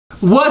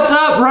What's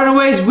up,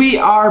 Runaways? We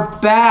are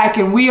back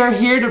and we are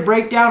here to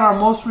break down our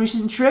most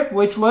recent trip,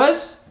 which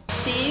was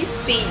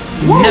D.C.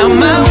 Now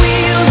my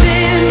wheels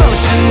in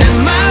motion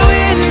and my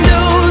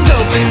windows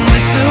open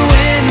with the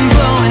wind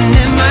blowing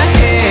in my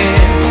hair.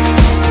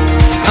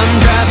 I'm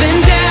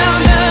driving down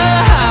the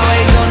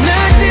highway,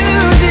 gonna do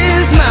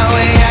this my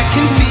way. I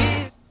can feel.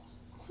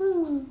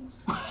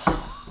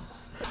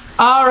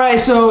 Alright,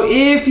 so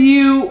if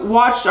you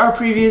watched our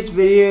previous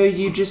video,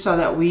 you just saw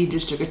that we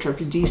just took a trip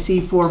to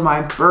DC for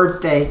my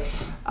birthday.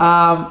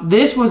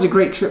 This was a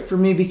great trip for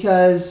me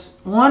because,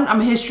 one, I'm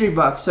a history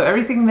buff, so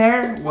everything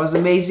there was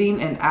amazing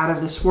and out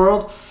of this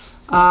world.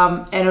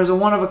 And it was a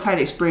one-of-a-kind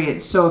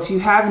experience. So if you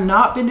have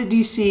not been to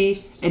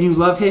DC and you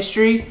love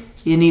history,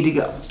 you need to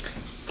go.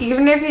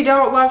 Even if you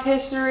don't love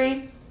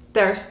history,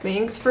 there's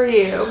things for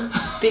you.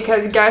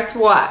 Because guess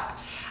what?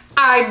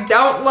 I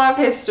don't love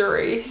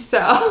history,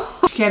 so.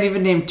 You can't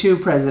even name two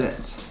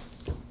presidents.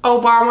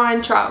 Obama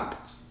and Trump.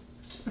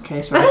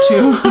 Okay, so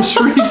two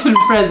recent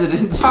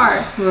presidents.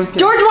 Okay.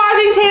 George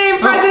Washington and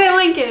President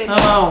Lincoln.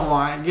 Oh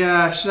my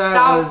gosh,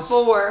 that was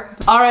four.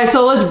 All right,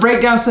 so let's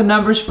break down some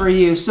numbers for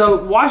you.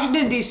 So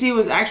Washington D.C.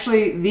 was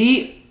actually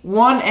the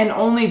one and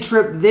only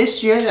trip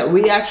this year that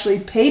we actually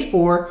paid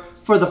for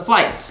the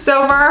flights.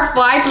 So for our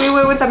flights, we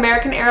went with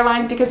American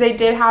Airlines because they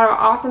did have an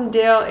awesome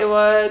deal. It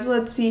was,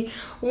 let's see,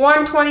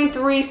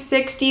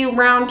 $123.60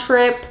 round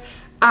trip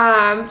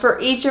for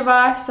each of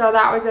us. So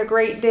that was a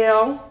great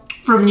deal.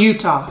 From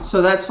Utah,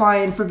 so that's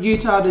flying from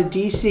Utah to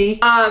DC.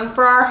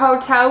 For our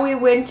hotel, we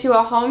went to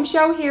a home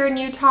show here in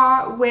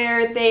Utah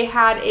where they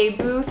had a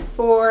booth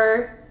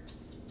for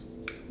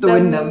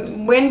the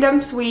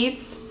Wyndham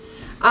Suites,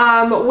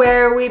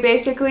 where we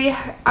basically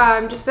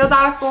just filled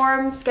out a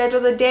form,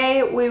 scheduled a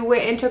day. We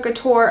went and took a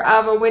tour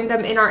of a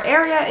Wyndham in our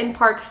area in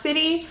Park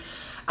City.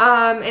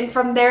 And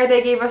from there,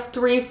 they gave us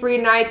 3 free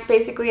nights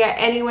basically at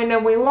any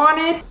Wyndham we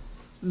wanted.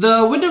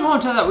 The Wyndham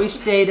hotel that we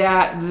stayed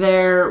at,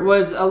 there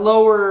was a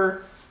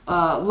lower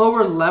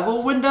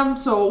level Wyndham,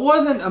 so it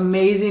wasn't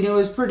amazing. It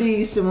was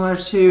pretty similar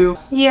to...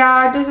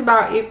 Yeah, just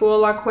about equal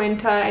La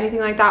Quinta, anything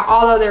like that,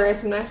 although there is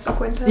some nice La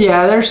Quinta.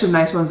 Yeah, there's some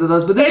nice ones of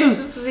those, but this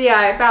was...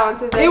 Yeah, it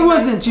balances. It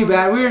wasn't too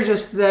bad. We were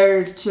just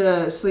there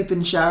to sleep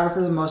and shower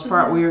for the most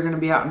part. We were going to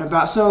be out and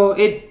about, so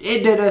it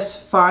did us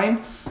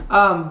fine.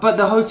 But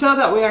the hotel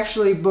that we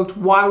actually booked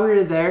while we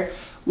were there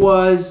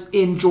was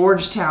in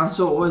Georgetown,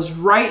 so it was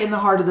right in the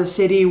heart of the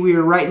city. We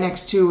were right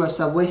next to a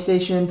subway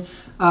station.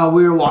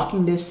 We were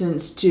walking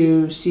distance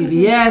to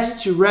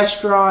CVS, to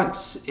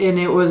restaurants, and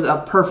it was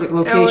a perfect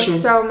location. It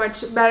was so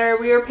much better.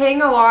 We were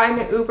paying a lot in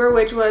Uber,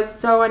 which was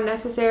so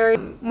unnecessary.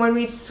 When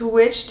we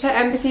switched to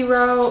Embassy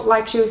Row,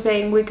 like she was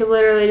saying, we could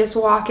literally just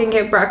walk and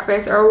get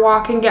breakfast or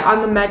walk and get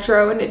on the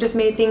metro, and it just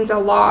made things a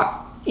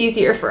lot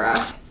easier for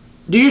us.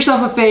 Do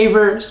yourself a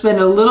favor, spend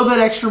a little bit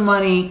extra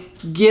money,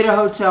 get a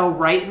hotel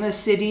right in the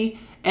city,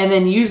 and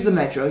then use the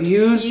metro.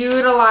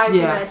 Utilize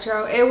the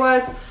metro. It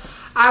was,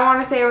 I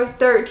want to say it was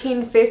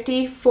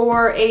 $13.50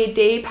 for a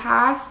day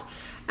pass.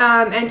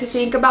 And to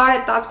think about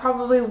it, that's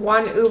probably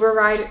one Uber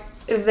ride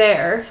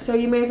there. So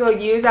you may as well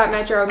use that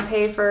metro and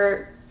pay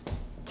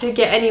to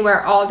get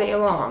anywhere all day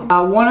long.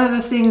 One of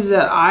the things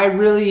that I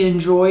really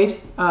enjoyed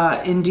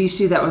in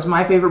DC, that was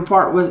my favorite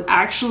part, was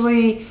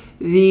actually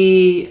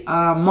the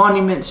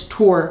monuments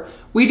tour.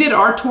 We did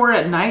our tour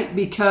at night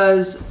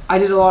because I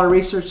did a lot of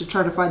research to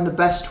try to find the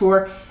best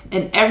tour,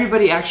 and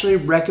everybody actually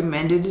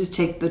recommended to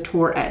take the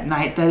tour at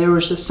night. That there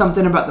was just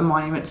something about the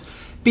monuments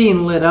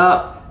being lit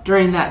up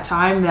during that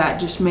time that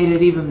just made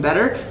it even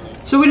better.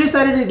 So we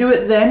decided to do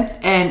it then,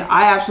 and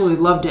I absolutely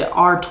loved it.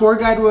 Our tour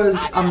guide was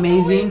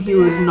amazing. He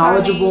was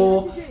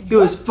knowledgeable. He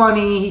was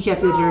funny. He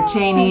kept it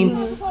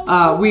entertaining.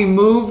 We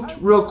moved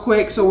real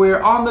quick, so we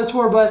were on the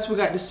tour bus. We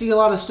got to see a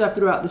lot of stuff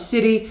throughout the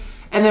city,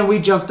 and then we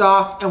jumped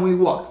off and we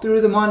walked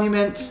through the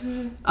monuments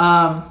and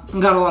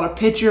got a lot of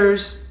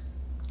pictures.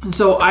 And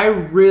so I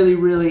really,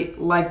 really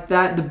liked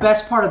that. The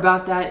best part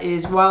about that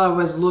is while I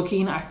was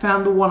looking, I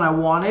found the one I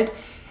wanted,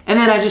 and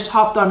then I just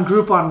hopped on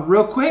Groupon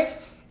real quick,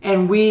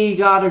 and we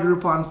got a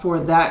Groupon for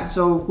that.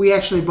 So we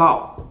actually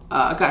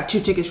got 2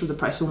 tickets for the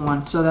price of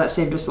 1, so that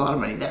saved us a lot of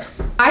money there.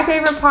 My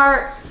favorite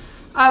part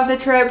of the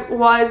trip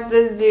was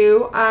the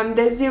zoo.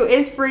 The zoo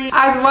is free,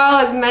 as well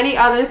as many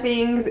other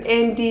things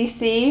in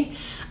DC.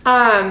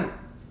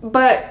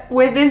 But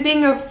with this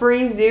being a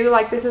free zoo,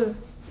 like, this was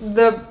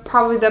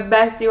probably the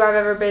best zoo I've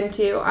ever been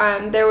to.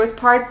 There was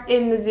parts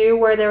in the zoo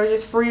where there was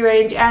just free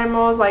range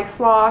animals like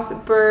sloths,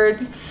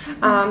 birds,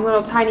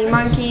 little tiny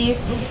monkeys,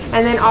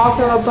 and then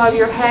also above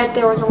your head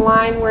there was a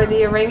line where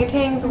the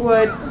orangutans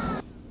would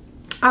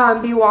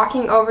be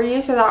walking over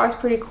you, so that was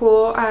pretty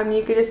cool.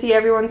 You could just see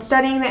everyone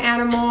studying the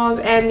animals,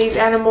 and these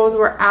animals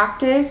were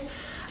active.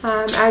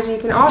 As you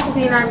can also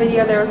see in our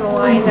video, there was a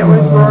lion that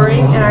was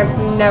roaring, and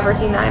I've never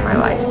seen that in my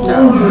life, so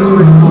it was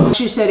pretty cool.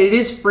 She said it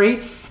is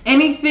free.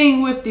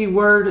 Anything with the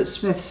word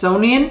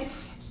Smithsonian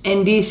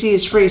in DC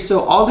is free,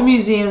 so all the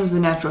museums, the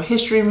Natural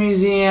History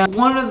Museum.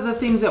 One of the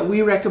things that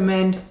we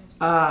recommend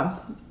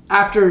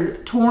after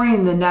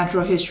touring the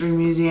Natural History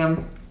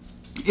Museum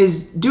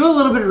is do a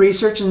little bit of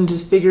research and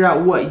just figure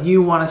out what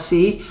you want to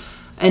see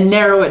and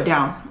narrow it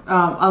down.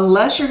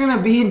 Unless you're going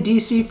to be in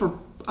DC for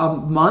a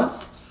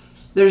month,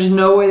 there's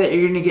no way that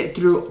you're going to get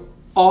through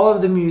all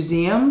of the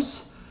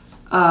museums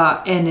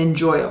and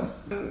enjoy them.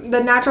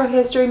 The Natural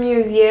History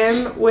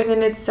Museum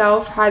within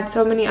itself had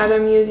so many other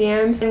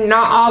museums, and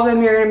not all of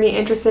them you're going to be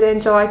interested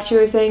in. So like she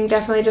was saying,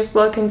 definitely just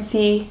look and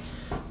see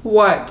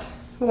what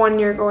one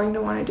you're going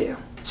to want to do.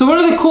 So one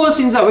of the coolest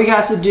things that we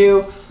got to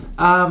do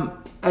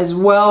as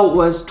well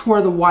was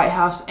tour the White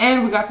House,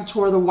 and we got to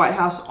tour the White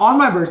House on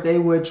my birthday,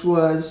 which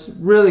was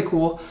really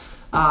cool.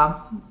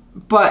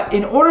 But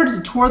in order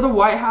to tour the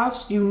White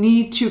House, you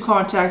need to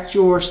contact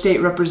your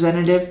state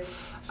representative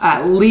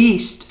at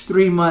least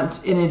 3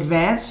 months in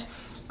advance.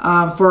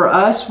 For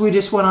us, we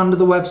just went onto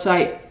the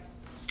website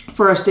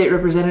for our state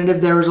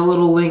representative. There was a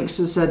little link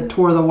that said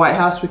tour the White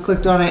House. We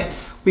clicked on it.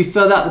 We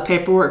filled out the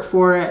paperwork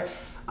for it.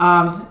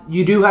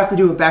 You do have to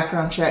do a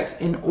background check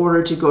in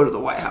order to go to the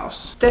White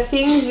House. The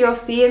things you'll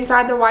see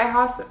inside the White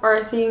House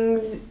are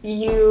things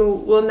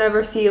you will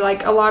never see.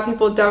 Like, a lot of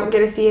people don't get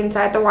to see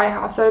inside the White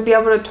House. So to be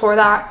able to tour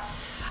that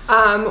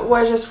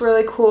was just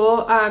really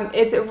cool.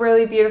 It's a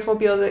really beautiful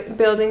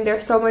building.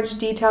 There's so much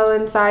detail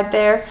inside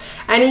there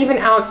and even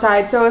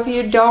outside. So if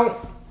you don't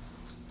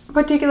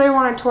particularly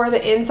want to tour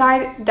the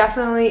inside,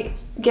 definitely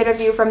get a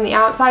view from the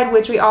outside,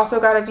 which we also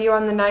got a view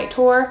on the night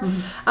tour.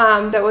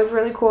 That was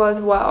really cool as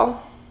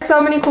well. So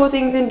many cool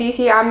things in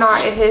DC. I'm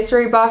not a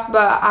history buff,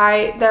 but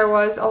there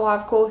was a lot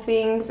of cool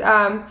things.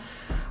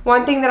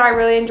 One thing that I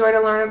really enjoy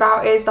to learn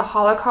about is the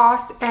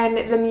Holocaust,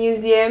 and the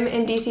museum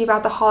in DC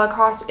about the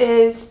Holocaust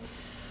is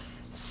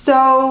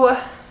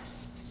so,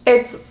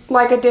 it's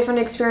like a different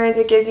experience.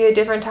 It gives you a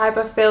different type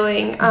of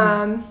feeling.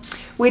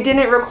 We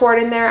didn't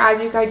record in there, as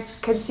you guys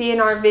could see in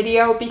our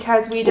video,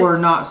 because we just... Or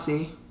not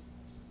see.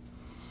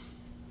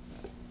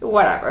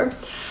 Whatever.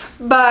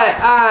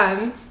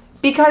 But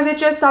because it's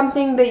just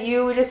something that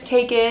you just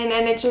take in,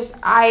 and it's just,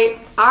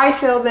 I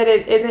feel that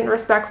it isn't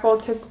respectful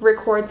to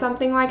record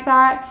something like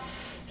that.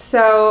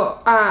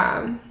 So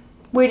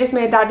we just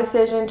made that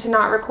decision to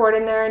not record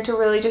in there and to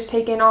really just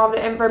take in all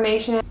the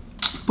information.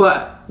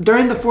 But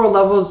during the 4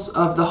 levels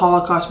of the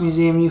Holocaust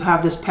Museum, you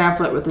have this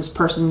pamphlet with this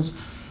person's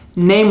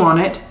name on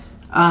it.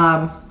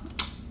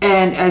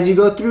 And as you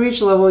go through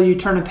each level, you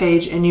turn a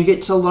page and you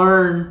get to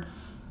learn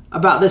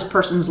about this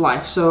person's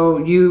life. So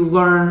you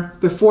learn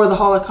before the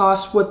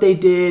Holocaust what they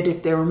did,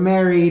 if they were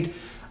married,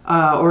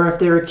 or if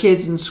they were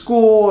kids in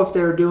school, if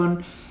they were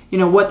doing, you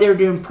know, what they were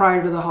doing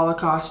prior to the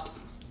Holocaust.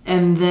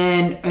 And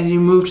then as you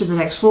move to the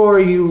next floor,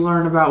 you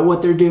learn about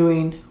what they're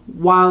doing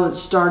while it's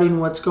starting,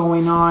 what's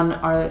going on,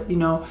 or, you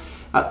know,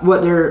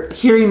 what they're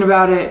hearing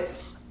about it,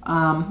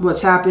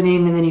 what's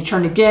happening. And then you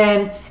turn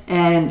again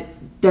and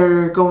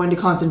they're going to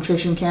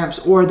concentration camps,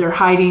 or they're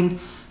hiding.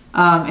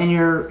 And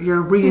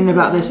you're reading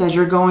about this as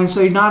you're going.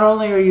 So not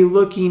only are you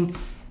looking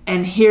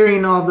and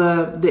hearing all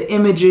the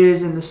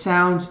images and the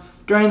sounds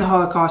during the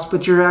Holocaust,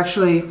 but you're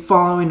actually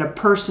following a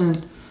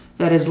person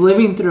that is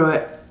living through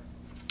it.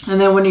 And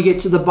then when you get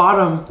to the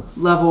bottom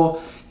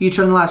level, you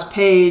turn the last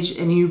page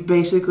and you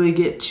basically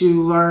get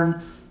to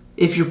learn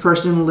if your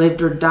person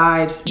lived or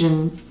died.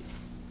 And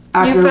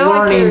after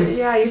learning,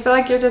 you feel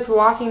like you're just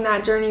walking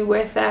that journey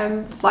with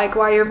them, like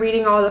while you're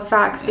reading all the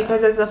facts,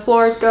 because as the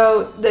floors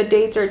go, the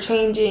dates are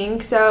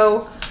changing.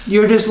 So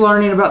you're just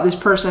learning about this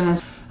person.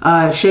 And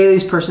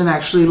Shaylee's person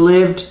actually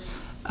lived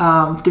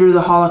through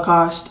the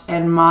Holocaust,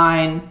 and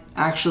mine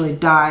actually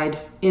died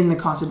in the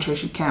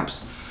concentration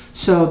camps.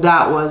 So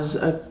that was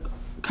a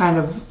kind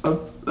of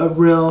a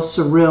real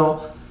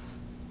surreal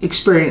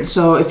experience.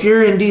 So if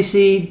you're in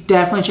DC,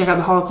 definitely check out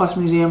the Holocaust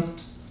Museum.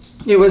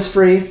 It was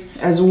free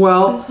as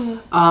well.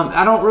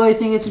 I don't really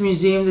think it's a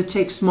museum to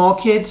take small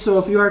kids. So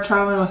if you are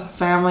traveling with a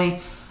family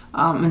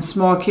and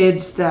small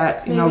kids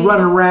that you know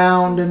run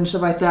around and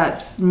stuff like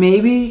that,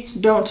 maybe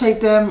don't take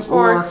them.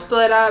 Or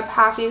split up.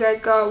 Half you guys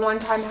go at one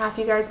time, half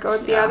you guys go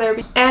at the other.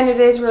 And it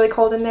is really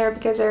cold in there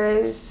because there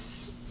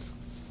is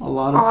a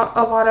lot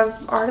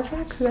of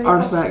artifacts.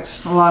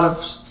 A lot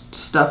of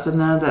stuff in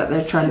there that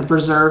they're trying to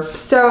preserve.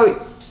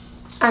 So,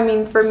 I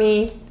mean, for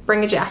me,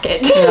 bring a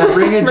jacket. Yeah,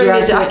 bring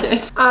a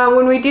jacket.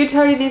 When we do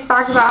tell you these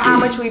facts about how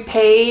much we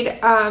paid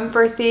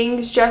for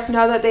things, just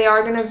know that they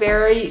are going to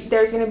vary.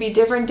 There's going to be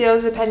different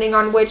deals depending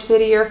on which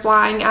city you're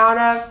flying out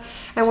of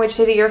and which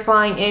city you're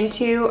flying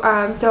into.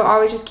 So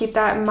always just keep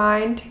that in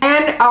mind.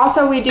 And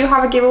also, we do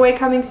have a giveaway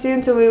coming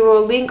soon, so we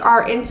will link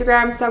our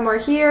Instagram somewhere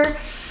here.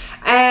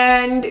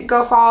 And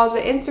go follow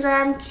the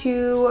Instagram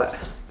to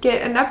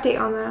get an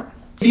update on that.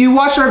 If you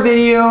watched our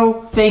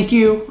video, thank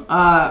you.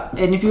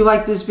 And if you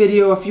like this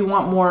video, if you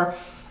want more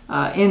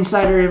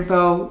insider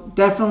info,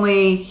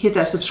 definitely hit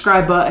that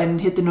subscribe button,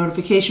 hit the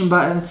notification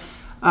button,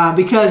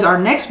 because our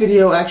next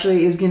video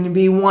actually is going to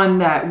be one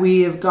that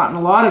we have gotten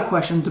a lot of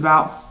questions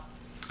about.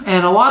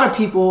 And a lot of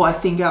people, I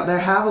think, out there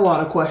have a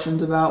lot of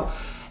questions about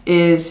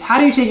is how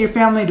do you take your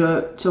family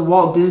to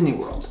Walt Disney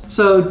World?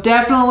 So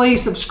definitely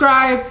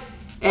subscribe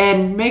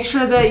and make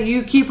sure that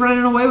you keep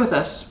running away with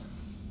us.